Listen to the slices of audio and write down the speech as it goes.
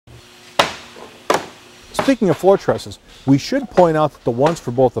Speaking of floor trusses, we should point out that the ones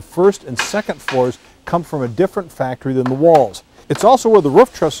for both the first and second floors come from a different factory than the walls. It's also where the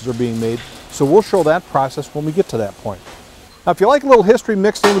roof trusses are being made, so we'll show that process when we get to that point. Now, if you like a little history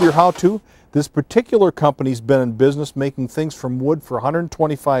mixed in with your how-to, this particular company's been in business making things from wood for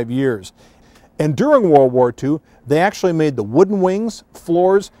 125 years. And during World War II, they actually made the wooden wings,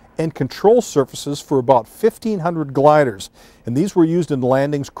 floors, and control surfaces for about 1,500 gliders. And these were used in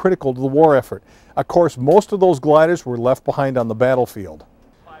landings critical to the war effort. Of course, most of those gliders were left behind on the battlefield.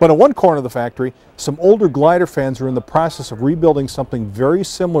 But in one corner of the factory, some older glider fans are in the process of rebuilding something very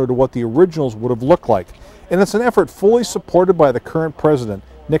similar to what the originals would have looked like. And it's an effort fully supported by the current president,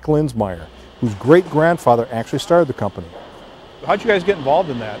 Nick Linsmeyer, whose great-grandfather actually started the company. How'd you guys get involved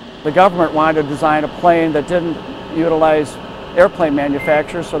in that? The government wanted to design a plane that didn't utilize airplane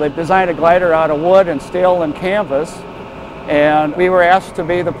manufacturers, so they designed a glider out of wood and steel and canvas, and we were asked to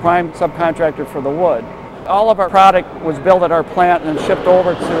be the prime subcontractor for the wood. All of our product was built at our plant and shipped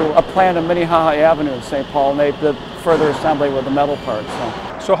over to a plant in Minnehaha Avenue in St. Paul, and they did further assembly with the metal parts.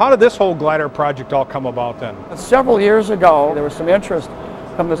 So how did this whole glider project all come about then? Several years ago, there was some interest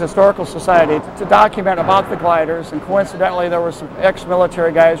from the Historical Society to document about the gliders, and coincidentally there were some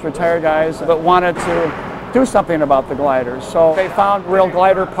ex-military guys, retired guys, that wanted to do something about the gliders. So they found real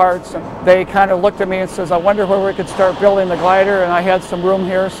glider parts, and they kind of looked at me and says, I wonder where we could start building the glider, and I had some room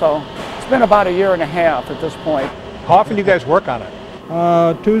here, so it's been about 1.5 years at this point. How often do you guys work on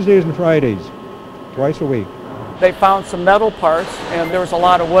it? Tuesdays and Fridays, twice a week. They found some metal parts, and there was a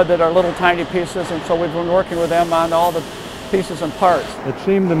lot of wood that are little tiny pieces, and so we've been working with them on all the pieces and parts. It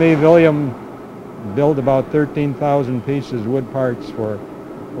seemed to me William built about 13,000 pieces wood parts for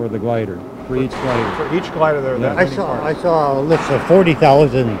the glider, for each glider. For each glider there are that many parts. I saw a list of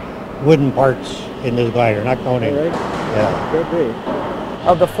 40,000 wooden parts in this glider, not counting. Right? Yeah. Could be.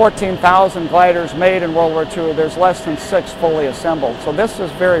 Of the 14,000 gliders made in World War II, there's less than 6 fully assembled. So this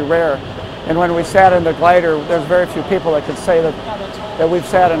is very rare. And when we sat in the glider, there's very few people that could say that we've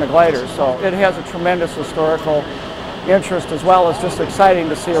sat in a glider. So it has a tremendous historical interest, as well as just exciting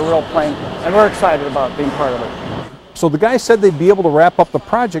to see a real plane. And we're excited about being part of it. So the guys said they'd be able to wrap up the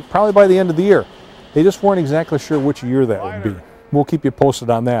project probably by the end of the year. They just weren't exactly sure which year that would be. We'll keep you posted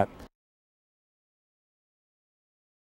on that.